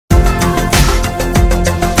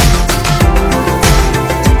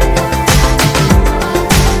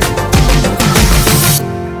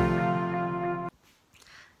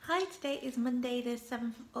is Monday the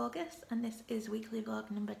 7th of August and this is weekly vlog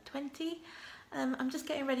number 20. I'm just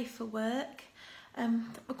getting ready for work.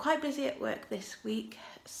 We're quite busy at work this week,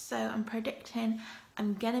 so I'm predicting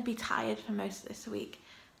I'm gonna be tired for most of this week.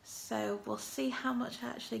 So we'll see how much I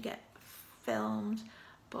actually get filmed,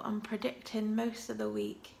 but I'm predicting most of the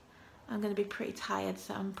week I'm gonna be pretty tired,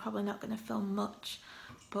 so I'm probably not gonna film much,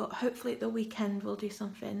 but hopefully at the weekend we'll do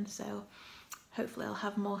something, so hopefully I'll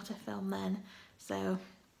have more to film then. So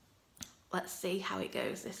let's see how it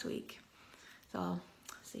goes this week. So I'll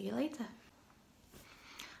see you later.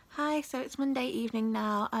 Hi, so it's Monday evening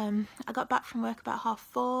now. I got back from work about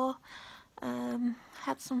 4:30.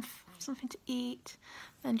 Had something to eat,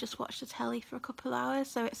 then just watched the telly for a couple of hours.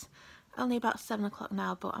 So it's only about 7 o'clock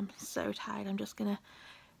now, but I'm so tired. I'm just gonna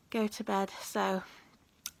go to bed. So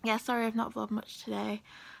yeah, sorry I've not vlogged much today.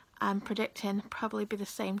 I'm predicting probably be the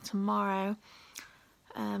same tomorrow,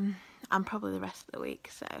 and probably the rest of the week.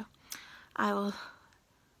 So I will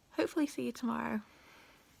hopefully see you tomorrow.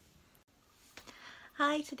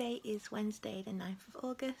 Hi, today is Wednesday the 9th of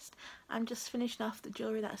August. I'm just finishing off the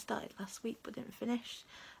jewellery that I started last week but didn't finish.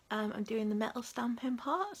 I'm doing the metal stamping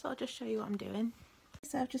part, so I'll just show you what I'm doing.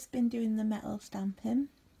 So I've just been doing the metal stamping.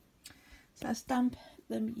 So I stamp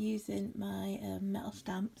them using my metal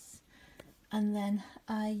stamps, and then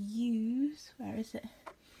I use, where is it,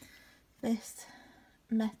 this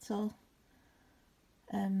metal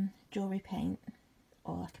jewellery paint,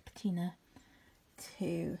 or like a patina,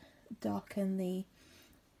 to darken the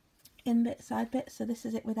in bit, side bit. So this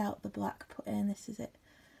is it without the black put in, this is it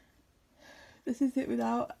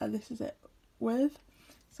without, and this is it with.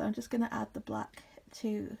 So I'm just going to add the black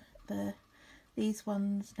to these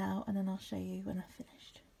ones now, and then I'll show you when I've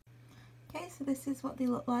finished. Okay, so this is what they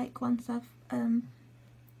look like once I've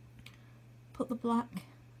put the black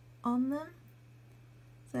on them.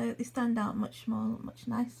 So they stand out much more, much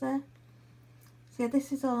nicer. So yeah,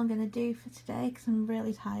 this is all I'm going to do for today because I'm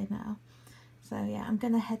really tired now. So yeah, I'm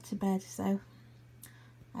going to head to bed, so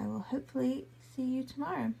I will hopefully see you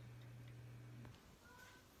tomorrow.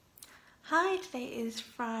 Hi, today is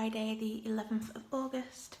Friday the 11th of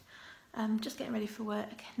August. I'm just getting ready for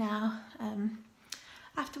work now.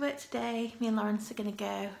 After work today, me and Lawrence are going to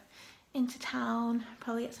go into town,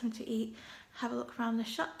 probably get something to eat, have a look around the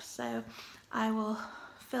shops. So I will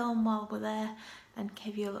film while we're there and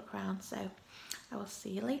give you a look around. So I will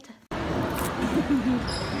see you later. Me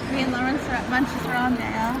and Lawrence are at Manchester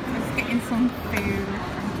Arndale, just getting some food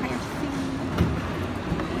from KFC.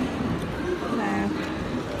 So,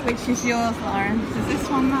 which is yours, Lawrence? Is this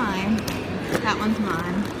one mine? That one's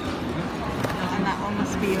mine. And that one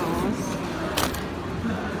must be yours.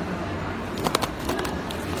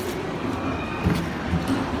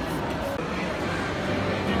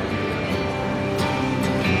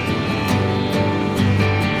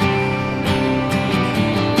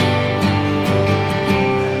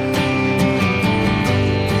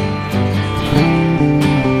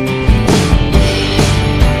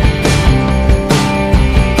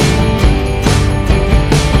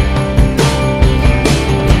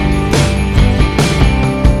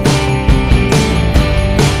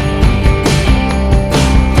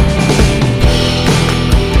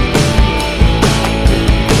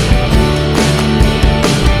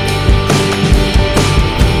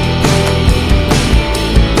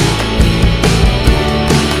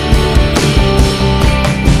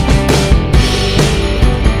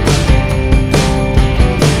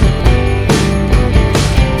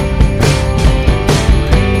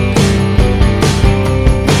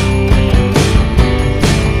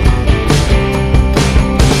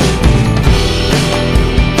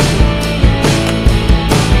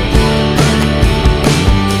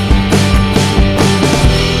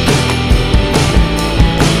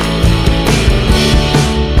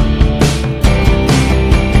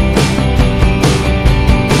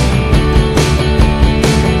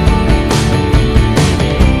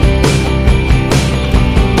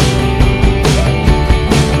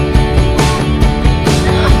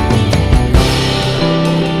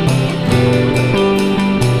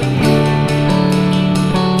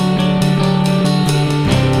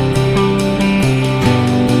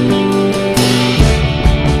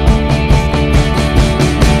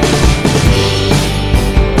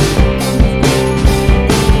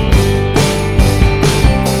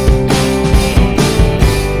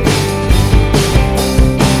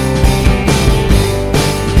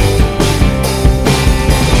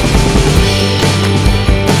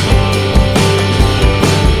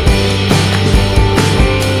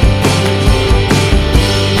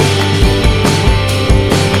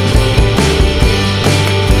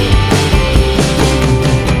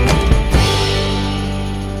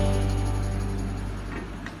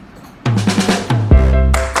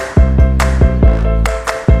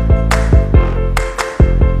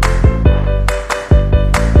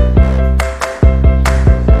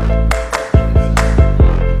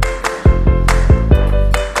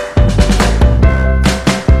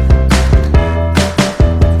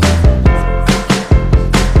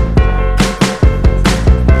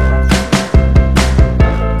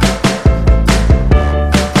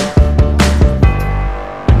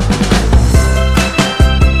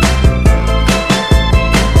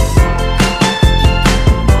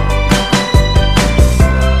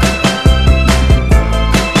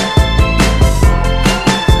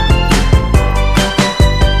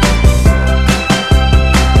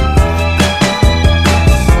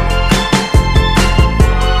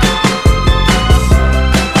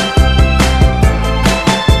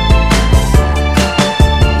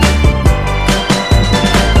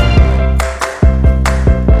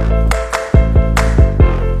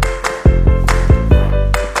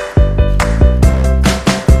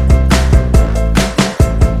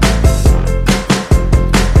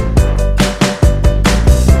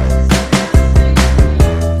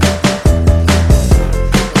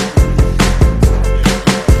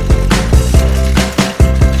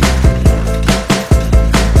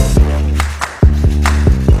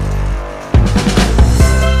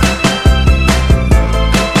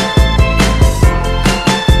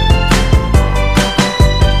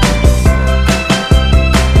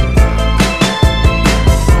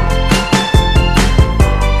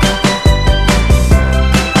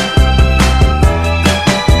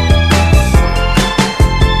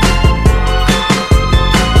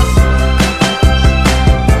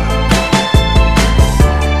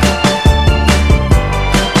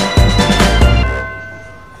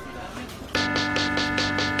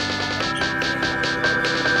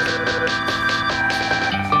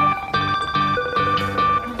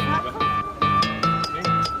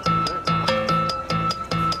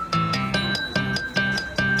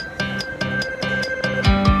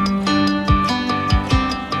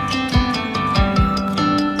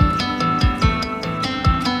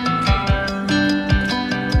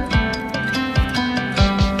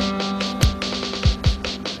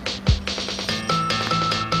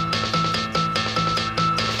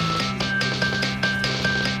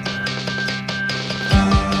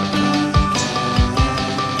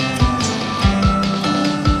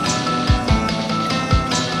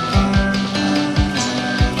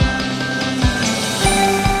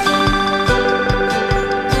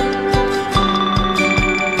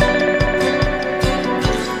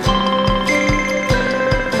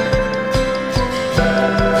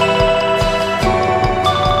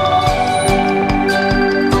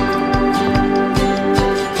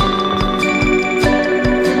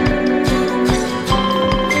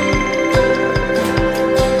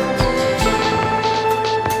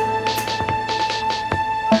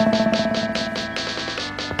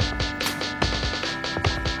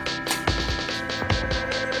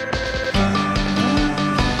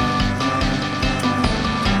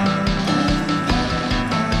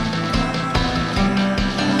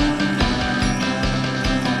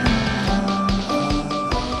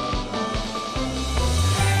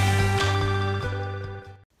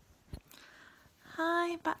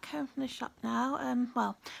 from the shop now.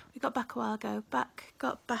 Well, we got back a while ago.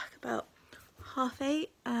 Got back about 8:30.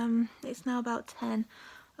 It's now about 10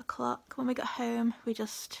 o'clock. When we got home, we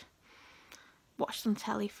just watched some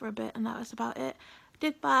telly for a bit, and that was about it. I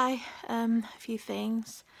did buy a few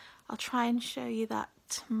things. I'll try and show you that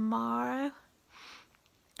tomorrow.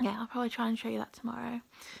 Yeah, I'll probably try and show you that tomorrow.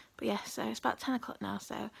 But yeah, so it's about 10 o'clock now,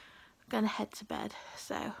 so I'm going to head to bed.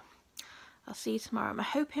 So I'll see you tomorrow. I'm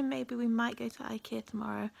hoping maybe we might go to Ikea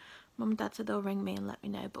tomorrow. Mum and Dad said they'll ring me and let me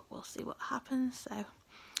know, but we'll see what happens. So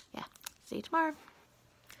yeah, see you tomorrow.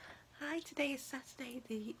 Hi, today is Saturday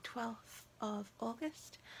the 12th of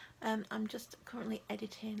August. I'm just currently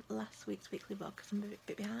editing last week's weekly vlog because I'm a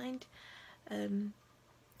bit behind.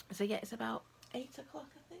 So yeah, it's about 8 o'clock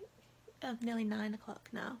I think. Nearly 9 o'clock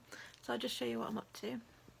now. So I'll just show you what I'm up to.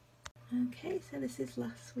 Okay, so this is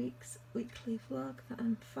last week's weekly vlog that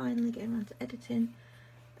I'm finally getting around to editing.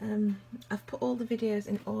 I've put all the videos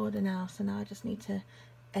in order now, so now I just need to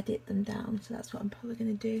edit them down. So that's what I'm probably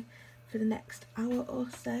going to do for the next hour or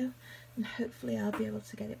so, and hopefully I'll be able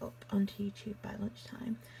to get it up onto YouTube by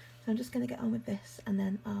lunchtime. So I'm just going to get on with this, and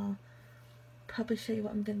then I'll probably show you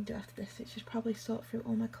what I'm going to do after this, which is probably sort through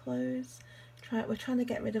all my clothes. We're trying to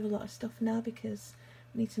get rid of a lot of stuff now because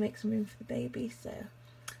we need to make some room for the baby, so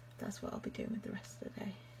that's what I'll be doing with the rest of the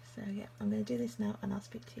day. So yeah, I'm going to do this now and I'll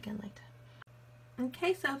speak to you again later.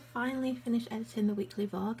 Okay, so I've finally finished editing the weekly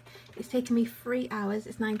vlog. It's taken me 3 hours.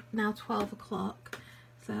 It's now 12 o'clock.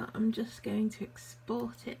 So I'm just going to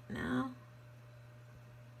export it now.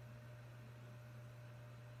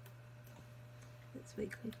 It's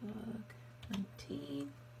weekly vlog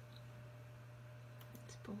 19.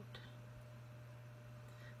 Export.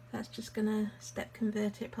 That's just gonna step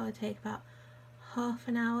convert it, probably take about half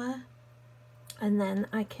an hour, and then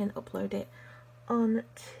I can upload it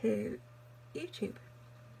onto YouTube.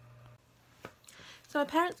 So my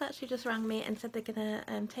parents actually just rang me and said they're gonna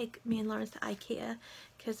take me and Lawrence to Ikea,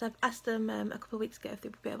 because I've asked them a couple of weeks ago if they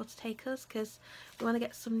would be able to take us, because we want to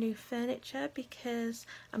get some new furniture, because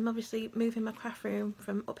I'm obviously moving my craft room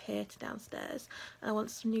from up here to downstairs, and I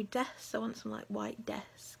want some new desks. I want some like white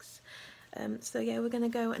desks. So yeah, we're going to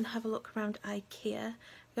go and have a look around Ikea.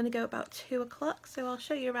 We're going to go about 2 o'clock, so I'll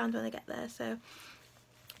show you around when I get there. So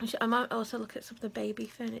I might also look at some of the baby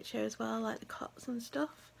furniture as well, like the cots and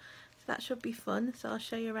stuff. So that should be fun. So I'll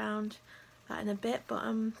show you around that in a bit, but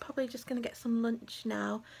I'm probably just going to get some lunch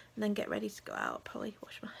now and then get ready to go out. I'll probably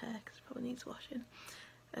wash my hair because it probably needs washing,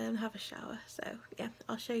 and have a shower. So yeah,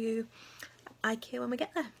 I'll show you Ikea when we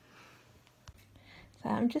get there. So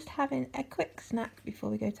I'm just having a quick snack before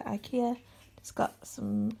we go to Ikea. Just got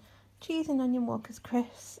some cheese and onion Walker's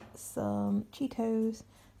crisps, some Cheetos,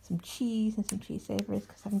 some cheese and some cheese savouries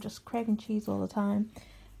because I'm just craving cheese all the time,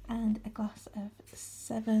 and a glass of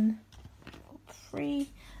 7-Up,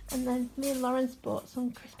 and then me and Lawrence bought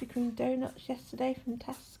some Krispy Kreme donuts yesterday from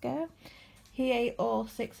Tesco. He ate all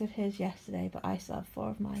 6 of his yesterday, but I still have 4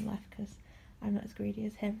 of mine left because I'm not as greedy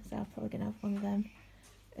as him, so I'm probably going to have one of them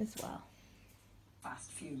as well.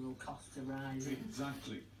 Fast funeral costs are rising.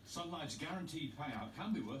 Exactly. Sunlight's guaranteed payout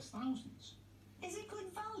can be worth thousands. Is it good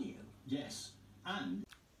value? Yes, and...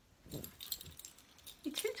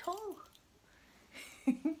 You're too tall.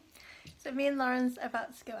 So me and Lawrence are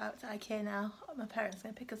about to go out to Ikea now. My parents are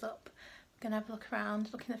going to pick us up. We're going to have a look around,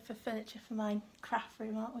 looking for furniture for my craft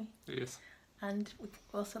room, aren't we? Yes. And we can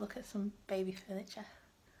also look at some baby furniture.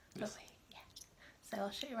 Yes. Yeah. So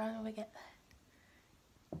I'll show you around when we get there.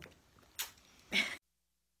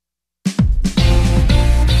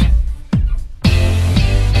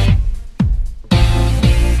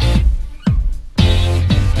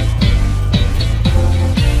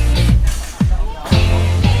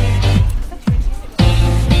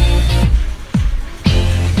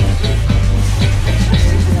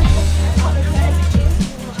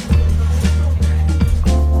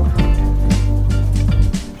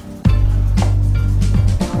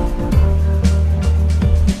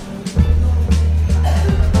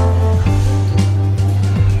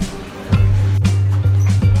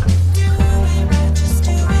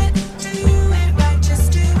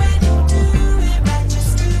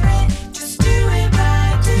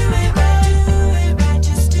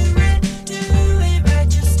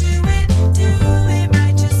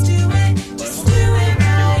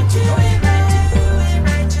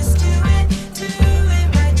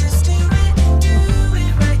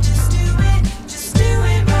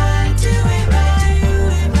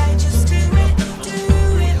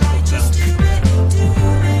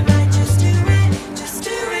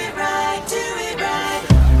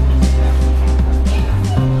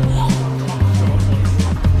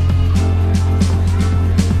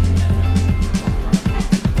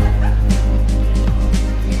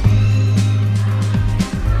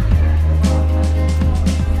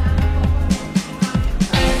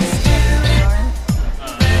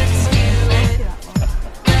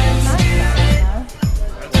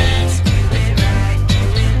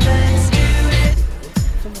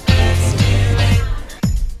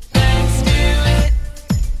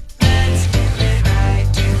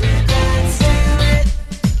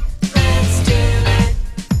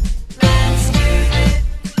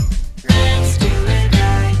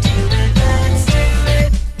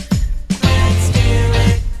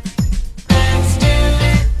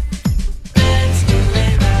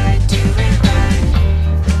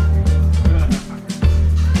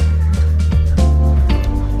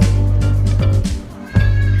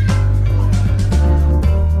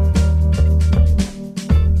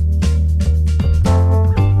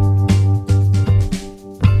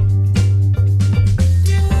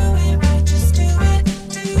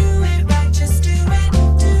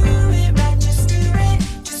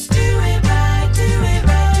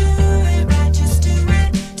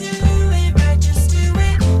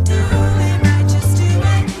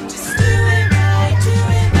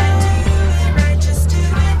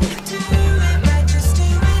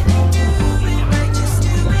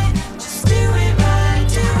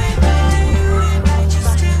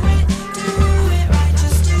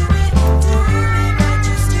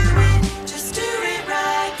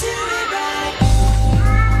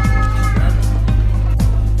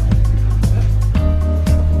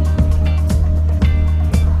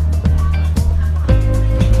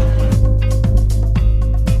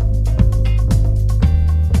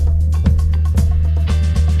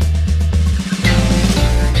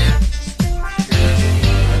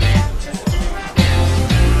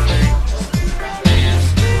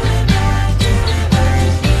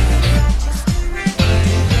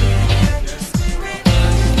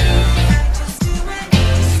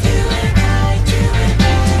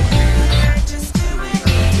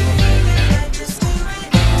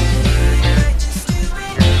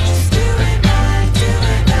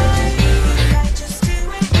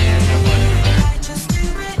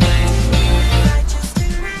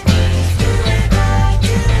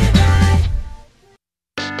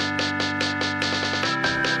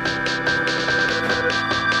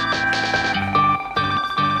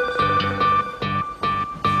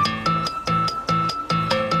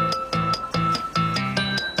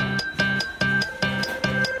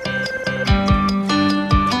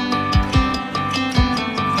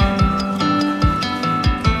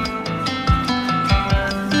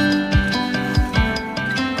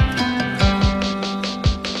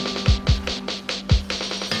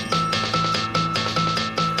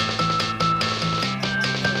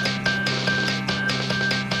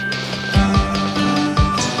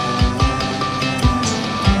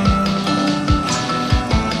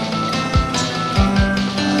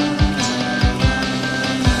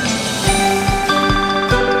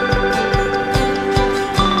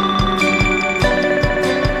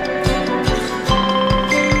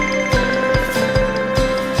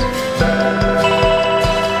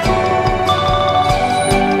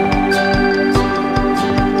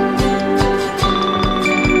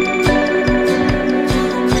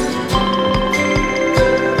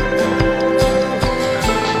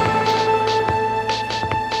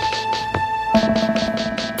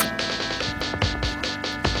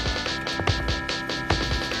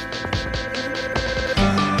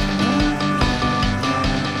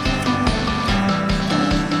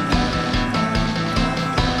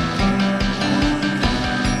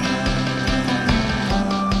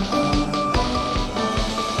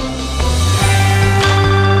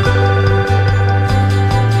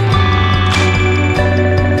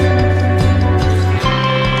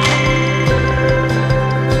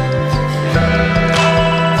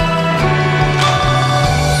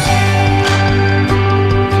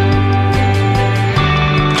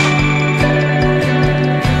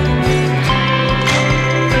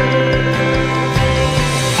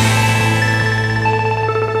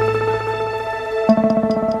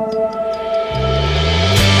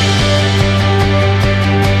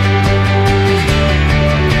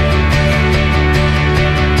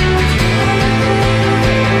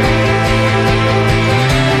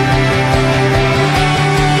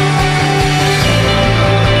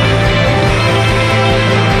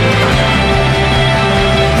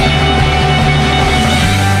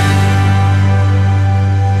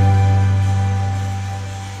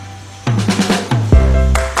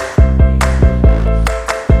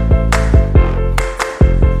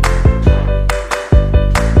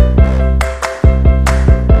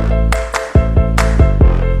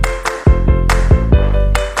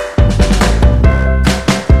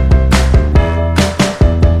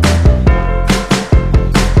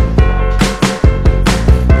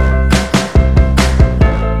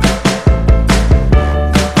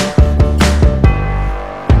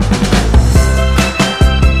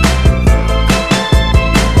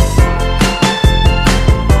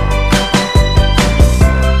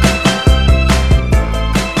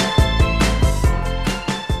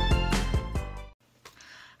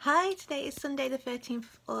 Monday the 13th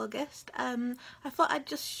of August. I thought I'd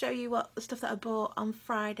just show you what the stuff that I bought on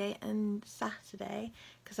Friday and Saturday,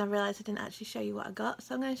 because I realised I didn't actually show you what I got,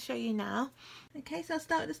 so I'm going to show you now. Okay, so I'll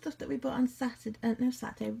start with the stuff that we bought on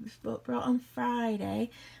Saturday, but brought on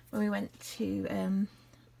Friday when we went to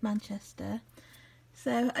Manchester.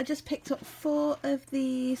 So I just picked up 4 of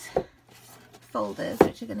these folders,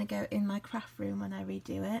 which are going to go in my craft room when I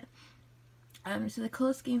redo it. So the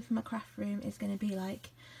colour scheme for my craft room is going to be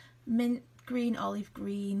like mint green, olive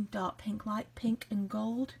green, dark pink, light pink and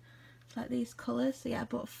gold. It's like these colours. So yeah, I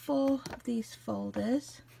bought 4 of these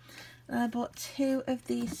folders. And I bought 2 of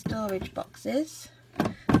these storage boxes,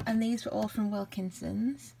 and these were all from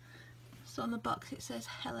Wilkinson's. So on the box it says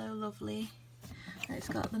hello lovely, and it's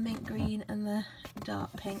got the mint green and the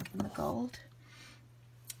dark pink and the gold.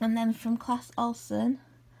 And then from Class Olson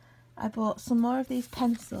I bought some more of these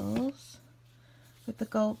pencils with the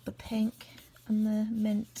gold, the pink and the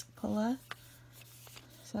mint colour.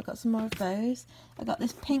 So I got some more of those. I got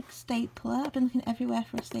this pink stapler. I've been looking everywhere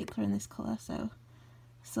for a stapler in this colour, so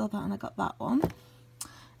I saw that and I got that one.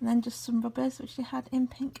 And then just some rubbers which they had in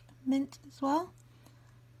pink mint as well.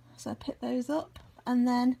 So I picked those up. And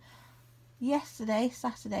then yesterday,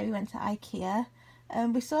 Saturday, we went to Ikea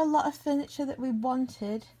and we saw a lot of furniture that we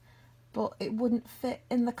wanted, but it wouldn't fit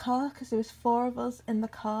in the car because there was 4 of us in the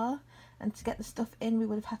car, and to get the stuff in we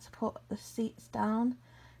would have had to put the seats down.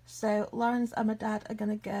 So Lawrence and my dad are going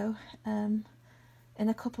to go in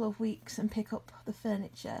a couple of weeks and pick up the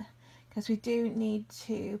furniture, because we do need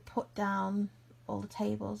to put down all the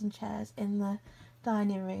tables and chairs in the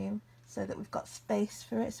dining room so that we've got space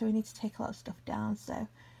for it, so we need to take a lot of stuff down. So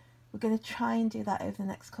we're going to try and do that over the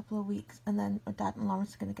next couple of weeks, and then my dad and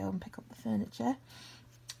Lawrence are going to go and pick up the furniture.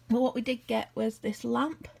 But what we did get was this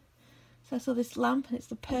lamp. So I saw this lamp and it's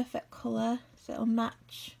the perfect colour, so it'll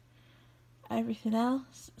match everything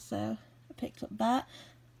else. So I picked up that.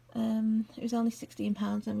 It was only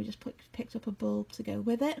 £16 and we just picked up a bulb to go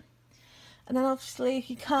with it. And then obviously if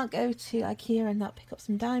you can't go to Ikea and not pick up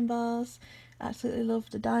some dime bars, I absolutely love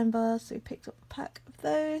the dime bars, so we picked up a pack of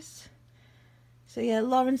those. So yeah,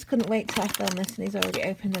 Lawrence couldn't wait till I filmed this and he's already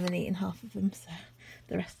opened them and eaten half of them, so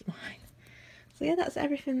the rest are mine. So yeah, that's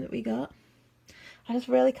everything that we got. I just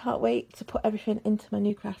really can't wait to put everything into my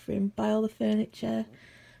new craft room, buy all the furniture.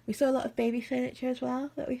 We saw a lot of baby furniture as well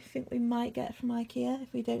that we think we might get from Ikea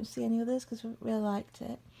if we don't see any others, because we really liked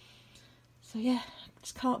it. So yeah, I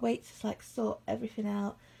just can't wait to like sort everything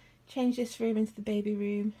out, change this room into the baby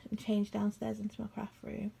room and change downstairs into my craft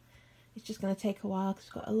room. It's just going to take a while because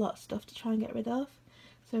we've got a lot of stuff to try and get rid of.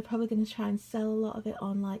 So we're probably going to try and sell a lot of it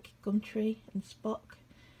on like Gumtree and Spock,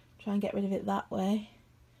 try and get rid of it that way.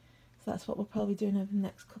 So that's what we're probably doing over the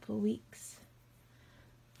next couple of weeks.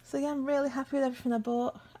 So yeah, I'm really happy with everything I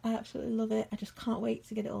bought. I absolutely love it. I just can't wait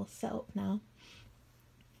to get it all set up now.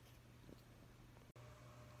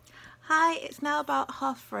 Hi, it's now about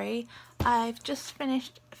 3:30. I've just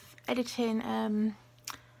finished editing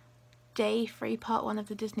Day 3 part 1 of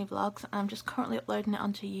the Disney vlogs, and I'm just currently uploading it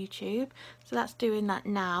onto YouTube. So that's doing that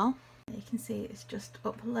now. You can see it's just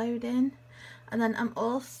uploading. And then I'm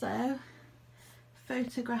also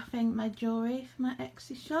photographing my jewellery for my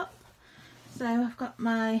Etsy shop. So I've got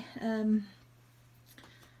my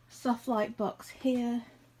soft light box here,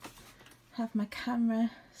 have my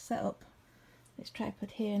camera set up, this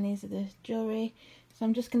tripod here, and these are the jewellery. So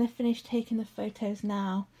I'm just going to finish taking the photos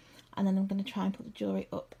now, and then I'm going to try and put the jewellery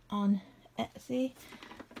up on Etsy.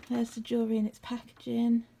 There's the jewellery in its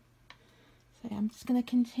packaging. So yeah, I'm just going to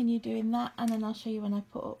continue doing that, and then I'll show you when I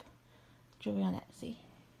put up jewellery on Etsy.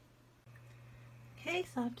 Okay,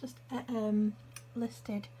 so I've just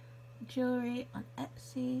listed jewellery on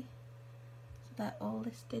Etsy, so they're all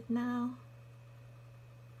listed now,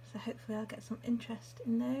 so hopefully I'll get some interest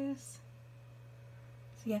in those.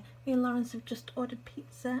 So yeah, me and Lawrence have just ordered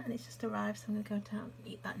pizza and it's just arrived, so I'm going to go down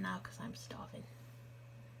and eat that now because I'm starving.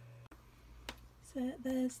 So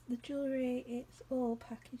there's the jewellery, it's all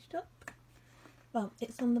packaged up. Well,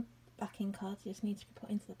 it's on the backing cards, just need to be put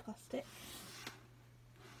into the plastic.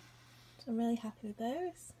 So I'm really happy with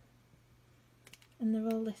those. And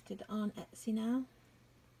they're all listed on Etsy now.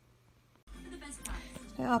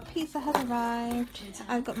 So our pizza has arrived.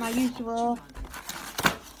 I've got my usual,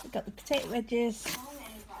 I've got the potato wedges,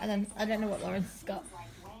 and then I don't know what Lawrence has got.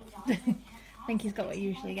 I think he's got what he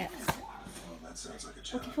usually gets.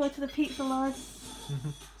 Looking forward to the pizza, Lawrence.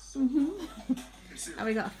 And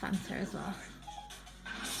we got a Fanta as well.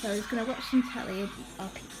 So we're just going to watch some telly and eat our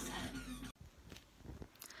pizza.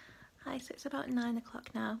 Hi, so it's about 9 o'clock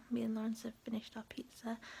now. Me and Lawrence have finished our pizza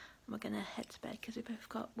and we're going to head to bed because we both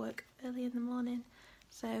got work early in the morning.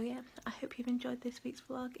 So yeah, I hope you've enjoyed this week's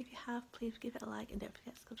vlog. If you have, please give it a like and don't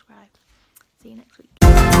forget to subscribe. See you next week.